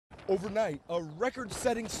Overnight, a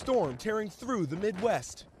record-setting storm tearing through the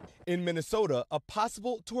Midwest. In Minnesota, a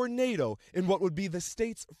possible tornado in what would be the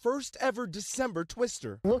state's first ever December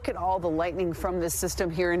twister. Look at all the lightning from this system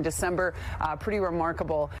here in December. Pretty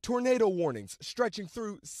remarkable. Tornado warnings stretching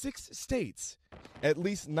through 6 states. At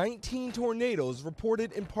least 19 tornadoes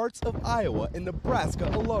reported in parts of Iowa and Nebraska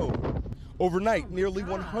alone. Overnight, nearly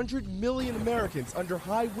 100 million Americans under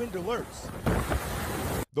high wind alerts.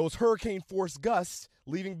 Those hurricane-force gusts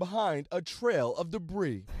leaving behind a trail of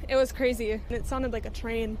debris. It was crazy. It sounded like a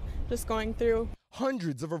train just going through.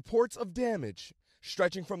 Hundreds of reports of damage,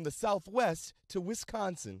 stretching from the Southwest to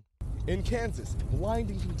Wisconsin. In Kansas,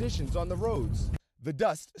 blinding conditions on the roads. The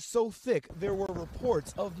dust so thick there were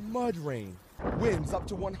reports of mud rain. Winds up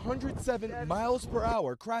to 107 miles per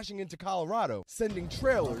hour crashing into Colorado, sending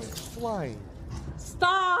trailers flying.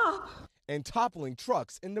 Stop! And toppling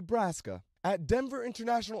trucks in Nebraska. At Denver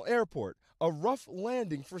International Airport, a rough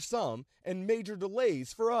landing for some and major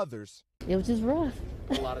delays for others. It was just rough.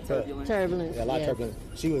 A lot of turbulence. Yeah, a lot of turbulence.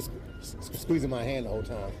 She was squeezing my hand the whole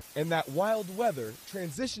time. And that wild weather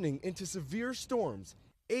transitioning into severe storms,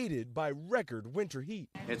 aided by record winter heat.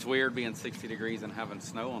 It's weird being 60 degrees and having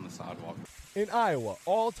snow on the sidewalk. In Iowa,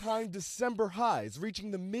 all-time December highs reaching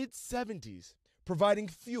the mid-70s, providing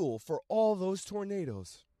fuel for all those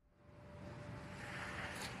tornadoes.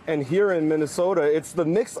 And here in Minnesota, it's the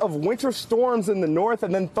mix of winter storms in the north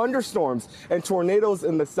and then thunderstorms and tornadoes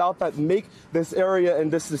in the south that make this area in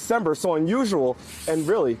this December so unusual and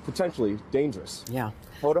really potentially dangerous. Yeah.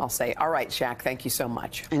 Hoda? I'll say, all right, Shaq, thank you so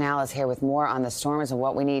much. And Al is here with more on the storms and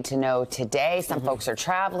what we need to know today. Some folks are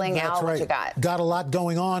traveling. That's Al, right. what you got? Got a lot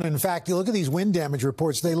going on. In fact, you look at these wind damage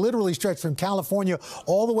reports. They literally stretch from California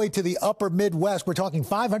all the way to the upper Midwest. We're talking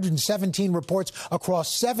 517 reports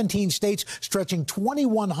across 17 states, stretching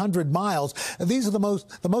 2,100 miles. These are the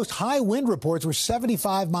most high wind reports were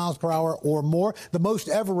 75 miles per hour or more, the most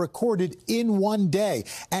ever recorded in one day.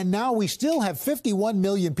 And now we still have 51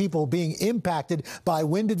 million people being impacted by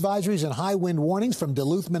wind advisories and high wind warnings from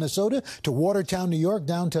Duluth, Minnesota to Watertown, New York,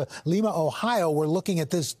 down to Lima, Ohio. We're looking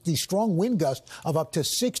at these strong wind gusts of up to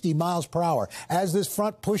 60 miles per hour. As this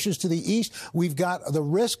front pushes to the east, we've got the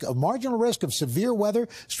marginal risk of severe weather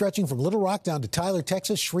stretching from Little Rock down to Tyler,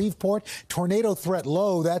 Texas, Shreveport. Tornado threat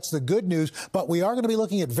low. That's the good news. But we are going to be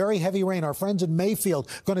looking at very heavy rain. Our friends in Mayfield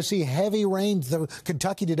going to see heavy rain through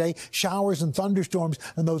Kentucky today, showers and thunderstorms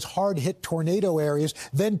in those hard-hit tornado areas.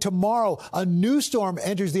 Then tomorrow, a new storm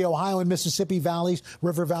enters the Ohio and Mississippi valleys,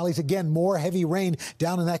 river valleys. Again, more heavy rain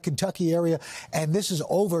down in that Kentucky area. And this is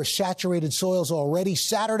over saturated soils already.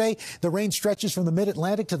 Saturday, the rain stretches from the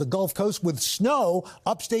mid-Atlantic to the Gulf Coast with snow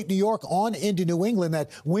upstate New York on into New England. That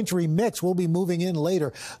wintry mix will be moving in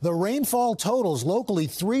later. The rainfall totals locally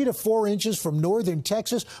 3 to 4 inches from northern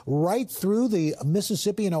Texas right through the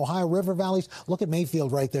Mississippi and Ohio river valleys. Look at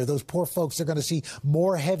Mayfield right there. Those poor folks are going to see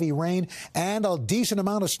more heavy rain and a decent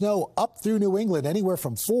amount of snow up through New England, anywhere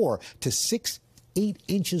from 4 to 8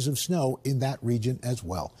 inches of snow in that region as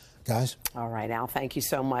well. Guys? All right, Al, thank you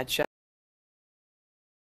so much.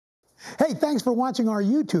 Hey, thanks for watching our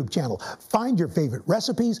YouTube channel. Find your favorite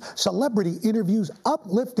recipes, celebrity interviews,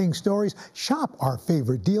 uplifting stories, shop our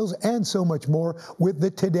favorite deals, and so much more with the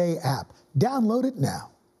Today app. Download it now.